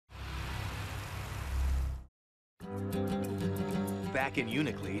Back in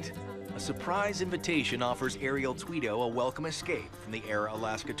Unigleet, a surprise invitation offers Ariel Tweedo a welcome escape from the Air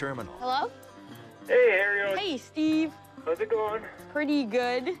Alaska terminal. Hello? Hey, Ariel. Hey, Steve. How's it going? Pretty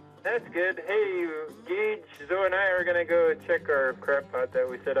good. That's good. Hey, Gage, Zoe, and I are going to go check our crab pot that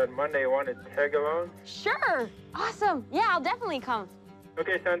we said on Monday. Want to tag along? Sure. Awesome. Yeah, I'll definitely come.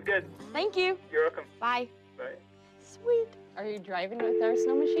 Okay, sounds good. Thank you. You're welcome. Bye. Bye. Sweet. Are you driving with our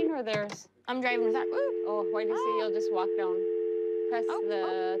snow machine or theirs? I'm driving with that. Ooh. Oh, why do you say you'll just walk down? Press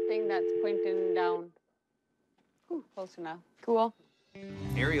the thing that's pointing down. Ooh, close enough. Cool.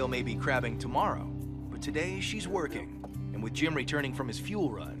 Ariel may be crabbing tomorrow, but today she's working. And with Jim returning from his fuel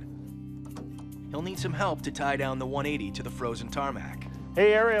run, he'll need some help to tie down the 180 to the frozen tarmac.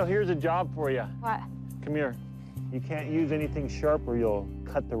 Hey, Ariel, here's a job for you. What? Come here. You can't use anything sharp or you'll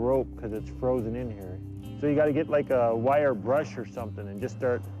cut the rope because it's frozen in here. So you got to get like a wire brush or something and just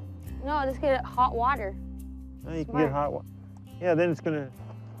start. No, just get hot water. Oh, you can get hot water. Yeah, then it's gonna.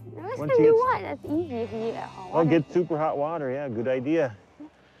 No, it's Once gonna you do get- what? That's easy if you get hot Oh, water. get super hot water. Yeah, good idea.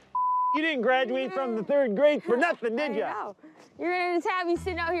 You didn't graduate from the 3rd grade for nothing, did you? I know. You're gonna just have me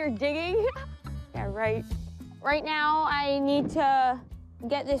sitting out here digging? Yeah, right. Right now, I need to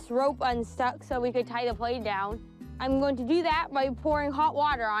get this rope unstuck so we could tie the plane down. I'm going to do that by pouring hot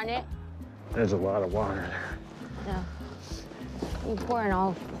water on it. There's a lot of water there. Yeah. You pouring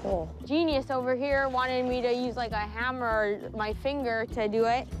all full. Genius over here wanted me to use like a hammer or my finger to do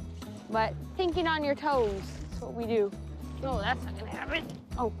it, but thinking on your toes, that's what we do. No, that's not gonna happen.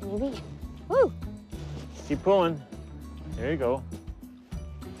 Oh, maybe. Woo! Keep pulling. There you go.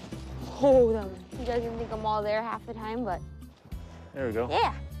 Oh, that one. You guys didn't think I'm all there half the time, but There we go.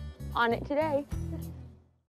 yeah, on it today.